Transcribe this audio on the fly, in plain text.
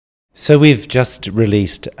So we've just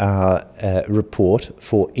released our report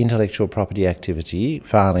for intellectual property activity,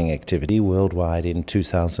 filing activity worldwide in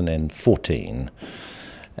 2014.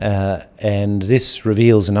 And this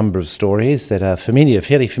reveals a number of stories that are familiar,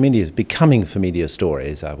 fairly familiar, becoming familiar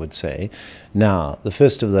stories, I would say. Now, the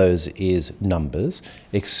first of those is numbers,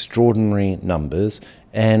 extraordinary numbers,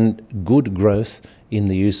 and good growth in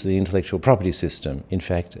the use of the intellectual property system. In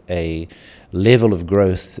fact, a level of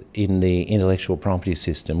growth in the intellectual property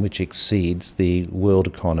system which exceeds the world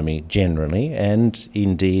economy generally, and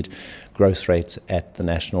indeed growth rates at the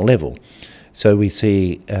national level. So we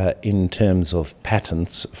see in terms of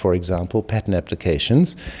patents, for example, patent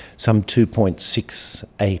applications, some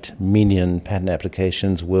 2.68 million patent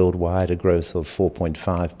applications worldwide, a growth of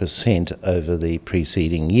 4.5% over the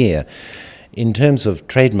preceding year. In terms of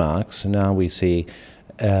trademarks, now we see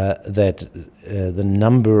that the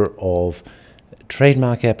number of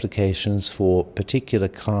trademark applications for particular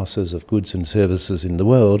classes of goods and services in the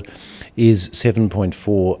world is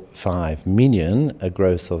 7.45 million, a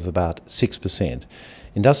growth of about 6%.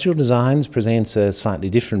 Industrial designs presents a slightly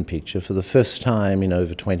different picture. For the first time in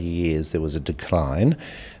over 20 years there was a decline,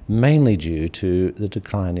 mainly due to the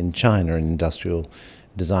decline in China in industrial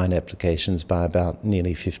design applications by about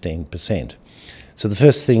nearly 15%. So the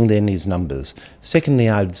first thing then is numbers. Secondly,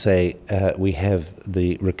 I would say we have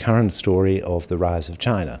the recurrent story of the rise of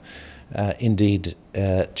China. Indeed,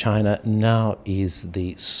 China now is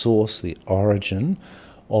the source, the origin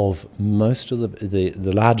of most of the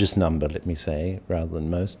largest number, let me say, rather than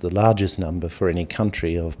most, the largest number for any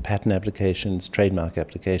country of patent applications, trademark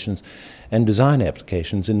applications, and design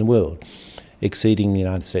applications in the world, exceeding the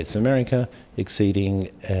United States of America,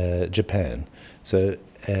 exceeding Japan. So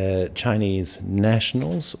Chinese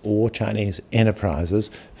nationals or Chinese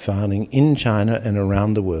enterprises filing in China and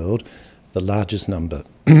around the world the largest number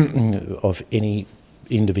of any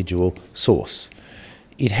individual source.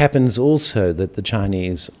 It happens also that the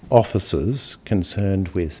Chinese offices concerned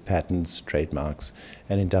with patents, trademarks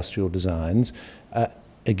and industrial designs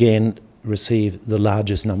again receive the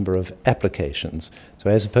largest number of applications.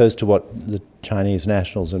 So as opposed to what the Chinese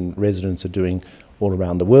nationals and residents are doing all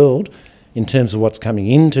around the world, in terms of what's coming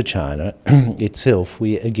into China itself,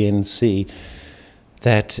 we again see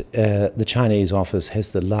that the Chinese office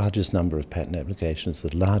has the largest number of patent applications,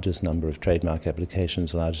 the largest number of trademark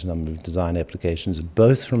applications, the largest number of design applications,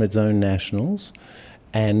 both from its own nationals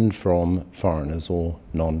and from foreigners or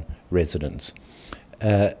non-residents.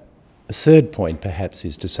 A third point perhaps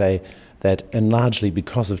is to say that, and largely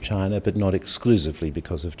because of China, but not exclusively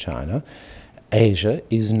because of China, Asia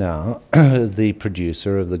is now the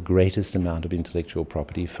producer of the greatest amount of intellectual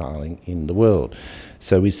property filing in the world.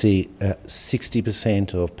 So we see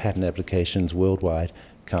 60% of patent applications worldwide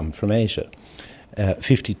come from Asia.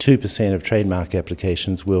 52% of trademark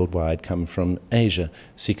applications worldwide come from Asia.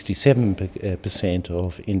 67%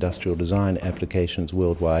 of industrial design applications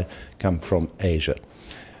worldwide come from Asia.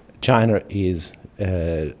 China is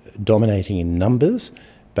dominating in numbers,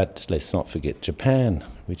 but let's not forget Japan,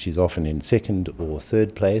 which is often in second or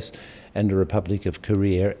third place, and the Republic of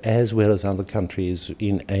Korea, as well as other countries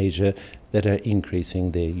in Asia that are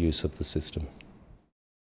increasing their use of the system.